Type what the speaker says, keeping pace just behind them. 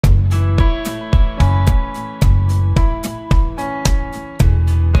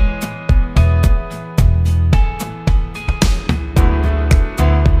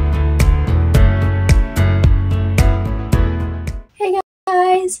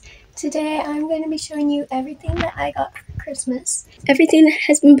Today I'm going to be showing you everything that I got for Christmas. Everything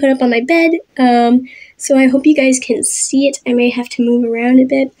has been put up on my bed, so I hope you guys can see it. I may have to move around a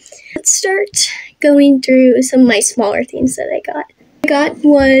bit. Let's start going through some of my smaller things that I got. What I got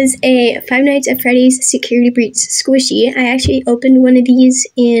was a Five Nights at Freddy's Security Breach squishy. I actually opened one of these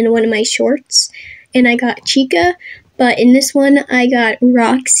in one of my shorts, and I got Chica. But in this one, I got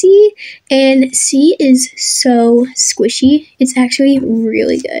Roxy, and C is so squishy. It's actually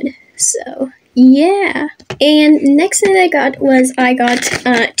really good. So, yeah. And next thing I got was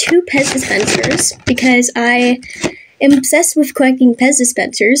two Pez dispensers because I am obsessed with collecting Pez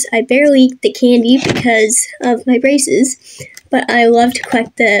dispensers. I barely eat the candy because of my braces, but I love to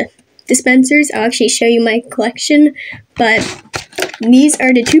collect the dispensers. I'll actually show you my collection, but these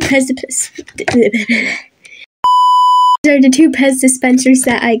are the two Pez These are the two Pez dispensers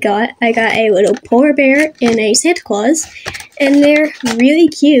that I got. I got a little polar bear and a Santa Claus, and they're really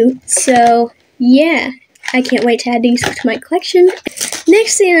cute, so yeah, I can't wait to add these to my collection.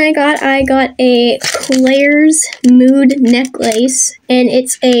 Next thing I got a Claire's Mood necklace, and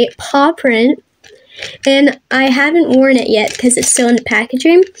it's a paw print, and I haven't worn it yet because it's still in the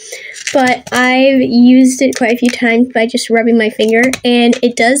packaging, but I've used it quite a few times by just rubbing my finger, and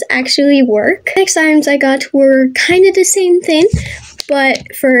it does actually work. Next items I got were kind of the same thing,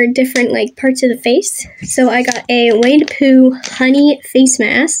 but for different parts of the face. So I got a Winnie the Pooh honey face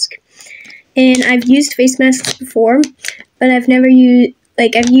mask, and I've used face masks before, but I've never used,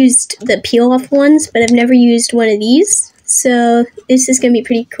 I've used the peel-off ones, but I've never used one of these, so this is going to be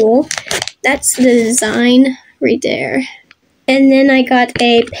pretty cool. That's the design right there. And then I got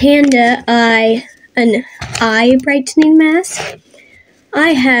a Panda Eye, an eye brightening mask.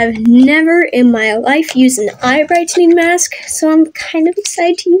 I have never in my life used an eye brightening mask, so I'm kind of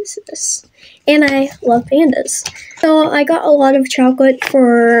excited to use this. And I love pandas. So I got a lot of chocolate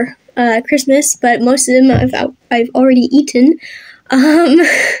for Christmas, but most of them I've already eaten.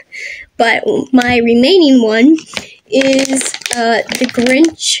 But my remaining one is the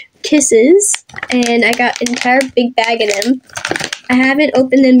Grinch Kisses, and I got an entire big bag of them. I haven't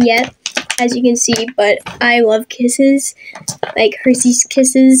opened them yet, as you can see, but I love Kisses, like Hershey's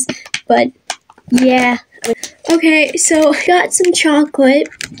Kisses, but yeah. Okay, so I got some chocolate,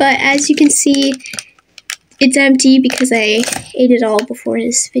 but as you can see, it's empty because I ate it all before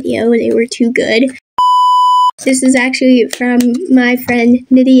this video, and they were too good. This is actually from my friend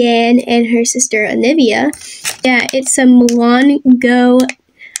Nidianne and her sister Olivia. Yeah, it's some Milan Go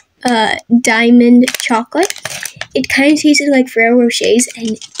diamond chocolate. It kind of tasted like Ferrero Rocher's,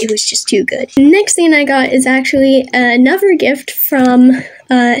 and it was just too good. Next thing I got is actually another gift from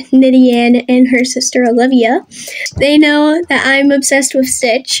Nidianne and her sister Olivia. They know that I'm obsessed with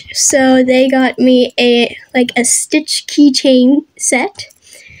Stitch, so they got me a Stitch keychain set.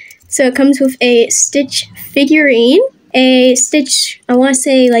 So it comes with a Stitch figurine, a Stitch, I want to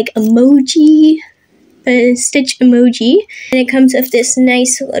say emoji, a Stitch emoji, and it comes with this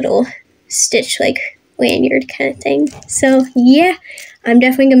nice little Stitch lanyard kind of thing. So yeah, I'm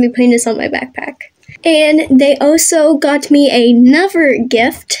definitely going to be putting this on my backpack. And they also got me another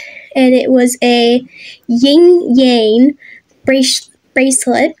gift, and it was a Yin Yang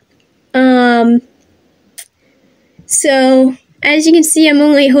bracelet. So as you can see, I'm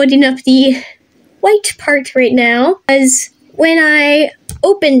only holding up the white part right now, as when I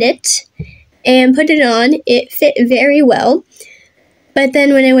opened it and put it on, it fit very well. But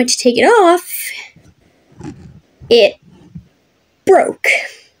then when I went to take it off, it broke.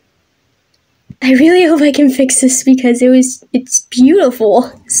 I really hope I can fix this because it's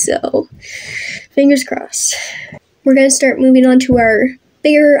beautiful. So, fingers crossed. We're gonna start moving on to our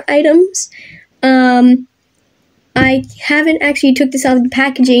bigger items. I haven't actually took this out of the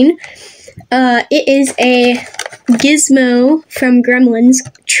packaging. It is a Gizmo from Gremlins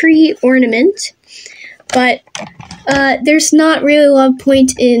tree ornament, but there's not really a lot of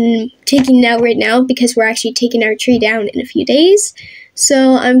point in taking it out right now because we're actually taking our tree down in a few days.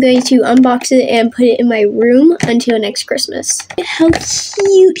 So I'm going to unbox it and put it in my room until next Christmas. How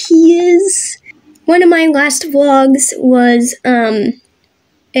cute he is! One of my last vlogs was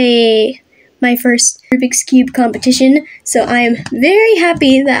my first Rubik's Cube competition, so I am very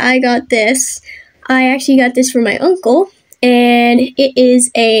happy that I got this. I actually got this from my uncle, and it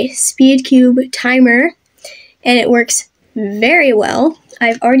is a Speed Cube timer, and it works very well.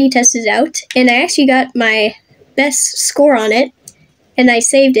 I've already tested it out, and I actually got my best score on it, and I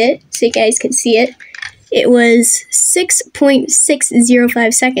saved it so you guys can see it. It was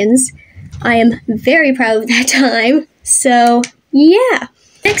 6.605 seconds. I am very proud of that time, so yeah.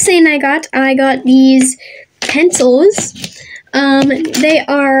 Next thing I got these pencils. They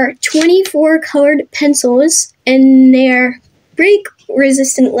are 24 colored pencils, and they're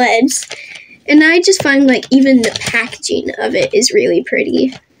break-resistant leads. And I just find, like, even the packaging of it is really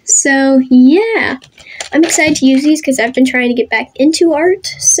pretty. So, yeah. I'm excited to use these because I've been trying to get back into art.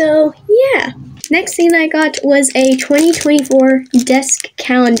 So, yeah. Next thing I got was a 2024 desk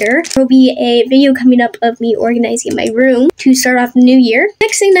calendar. There will be a video coming up of me organizing my room to start off the new year.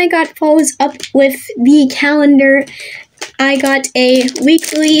 Next thing I got follows up with the calendar. I got a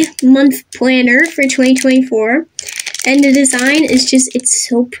weekly month planner for 2024. And the design is just, it's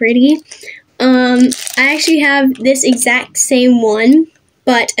so pretty. I actually have this exact same one,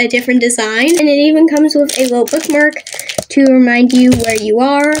 but a different design. And it even comes with a little bookmark to remind you where you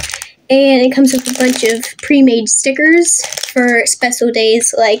are. And it comes with a bunch of pre-made stickers for special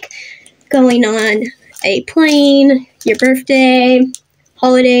days like going on a plane, your birthday,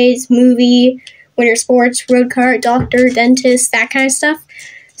 holidays, movie, winter sports, road car, doctor, dentist, that kind of stuff.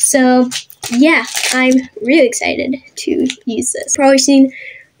 So, yeah, I'm really excited to use this. Probably seen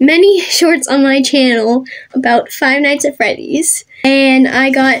many shorts on my channel about Five Nights at Freddy's. And I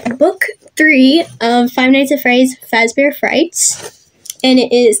got book 3 of Five Nights at Freddy's Fazbear Frights. And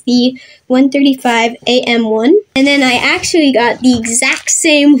it is the 1:35 a.m. one. And then I actually got the exact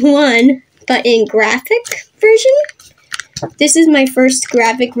same one, but in graphic version. This is my first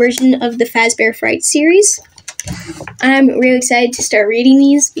graphic version of the Fazbear Frights series. I'm really excited to start reading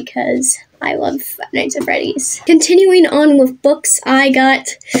these because I love Five Nights at Freddy's. Continuing on with books, I got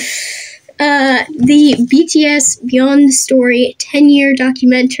the BTS Beyond the Story 10-year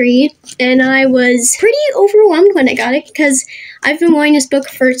documentary, and I was pretty overwhelmed when I got it because I've been wanting this book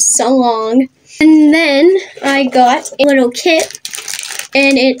for so long. And then I got a little kit,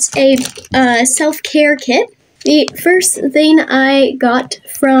 and it's a self-care kit. The first thing I got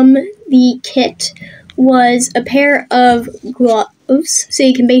from the kit was a pair of gloves, so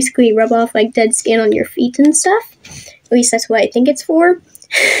you can basically rub off like dead skin on your feet and stuff. At least that's what I think it's for.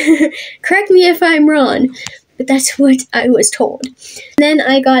 Correct me if I'm wrong, but that's what I was told. Then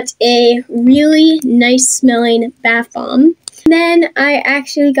I got a really nice smelling bath bomb. Then I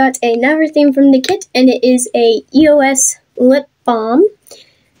actually got another thing from the kit, and it is a EOS lip balm.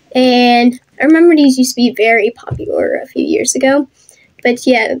 And I remember these used to be very popular a few years ago. But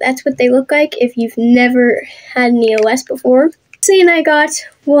yeah, that's what they look like if you've never had an EOS before. The thing I got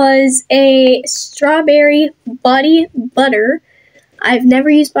was a strawberry body butter. I've never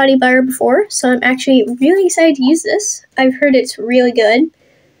used body butter before, so I'm actually really excited to use this. I've heard it's really good.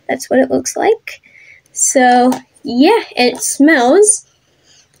 That's what it looks like. So, yeah, and it smells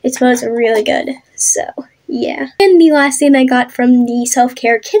really good. So, yeah. And the last thing I got from the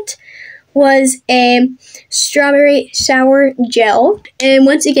self-care kit was a strawberry shower gel. And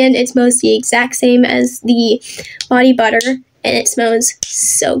once again, it smells the exact same as the body butter, and it smells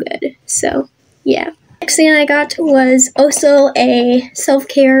so good. So, yeah. Next thing I got was also a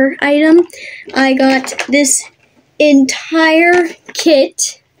self-care item. I got this entire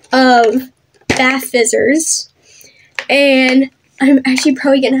kit of bath fizzers, and I'm actually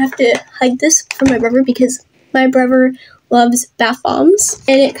probably gonna have to hide this from my brother because my brother loves bath bombs.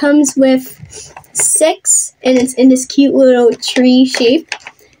 And it comes with 6, and it's in this cute little tree shape.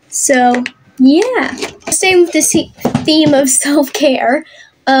 So, yeah. Staying with this theme of self-care,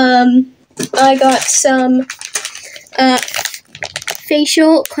 I got some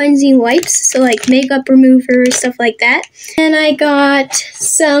facial cleansing wipes, so like makeup remover, stuff like that. And I got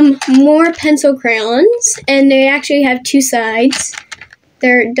some more pencil crayons, and they actually have 2 sides.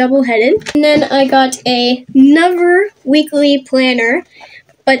 They're double-headed. And then I got another weekly planner,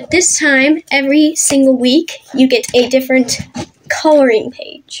 but this time, every single week, you get a different coloring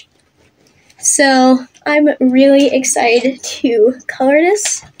page. So, I'm really excited to color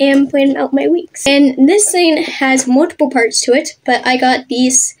this and plan out my weeks. And this thing has multiple parts to it, but I got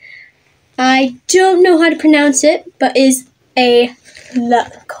these, I don't know how to pronounce it, but is a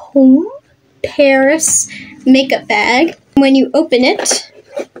Lancôme Paris makeup bag. When you open it,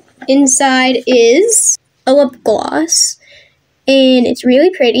 inside is a lip gloss, and it's really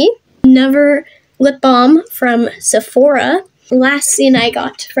pretty. Another lip balm from Sephora. Last thing I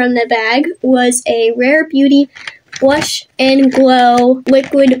got from the bag was a Rare Beauty Blush and Glow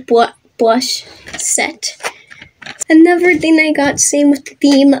Liquid Blush set. Another thing I got, same with the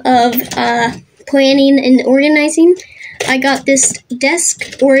theme of planning and organizing, I got this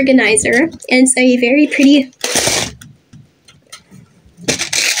desk organizer, and it's a very pretty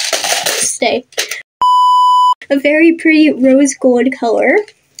a very pretty rose gold color,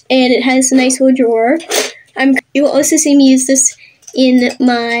 and it has a nice little drawer. You will also see me use this in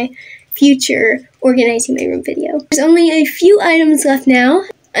my future organizing my room video. There's only a few items left now.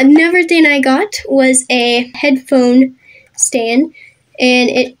 Another thing I got was a headphone stand,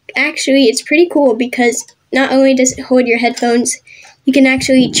 and it's pretty cool because not only does it hold your headphones, you can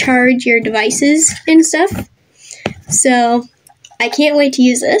actually charge your devices and stuff. So I can't wait to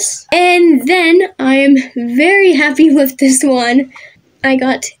use this. And then I'm very happy with this one. I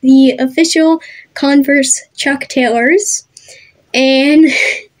got the official Converse Chuck Taylors, and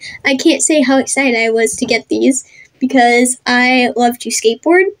I can't say how excited I was to get these because I love to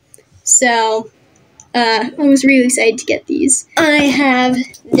skateboard. So I was really excited to get these. I have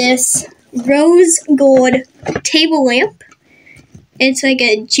this rose gold table lamp. It's like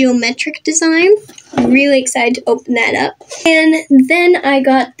a geometric design. I'm really excited to open that up. And then I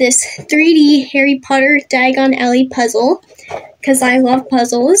got this 3D Harry Potter Diagon Alley puzzle because I love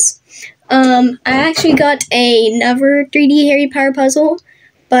puzzles. I actually got another 3D Harry Potter puzzle,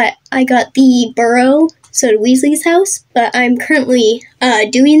 but I got the Burrow, so the Weasley's house, but I'm currently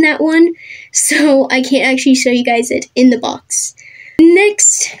doing that one, so I can't actually show you guys it in the box.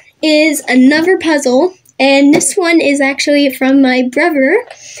 Next is another puzzle, and this one is actually from my brother.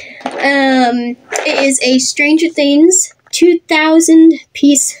 It is a Stranger Things 2,000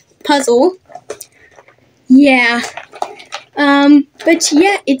 piece puzzle. Yeah. But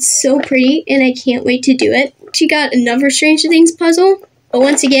yeah, it's so pretty, and I can't wait to do it. She got another Stranger Things puzzle, but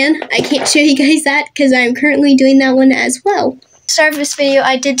once again, I can't show you guys that because I'm currently doing that one as well. At the start of this video,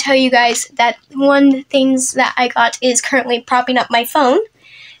 I did tell you guys that one of the things that I got is currently propping up my phone,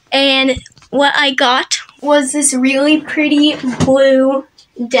 and what I got was this really pretty blue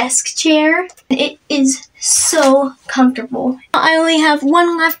desk chair. It is so comfortable. I only have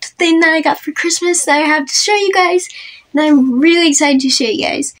one left thing that I got for Christmas that I have to show you guys, and I'm really excited to show you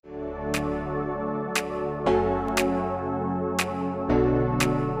guys.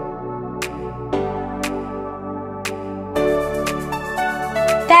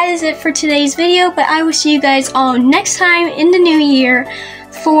 That is it for today's video, but I will see you guys all next time in the new year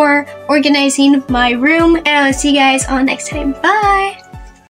for organizing my room, and I'll see you guys all next time. Bye!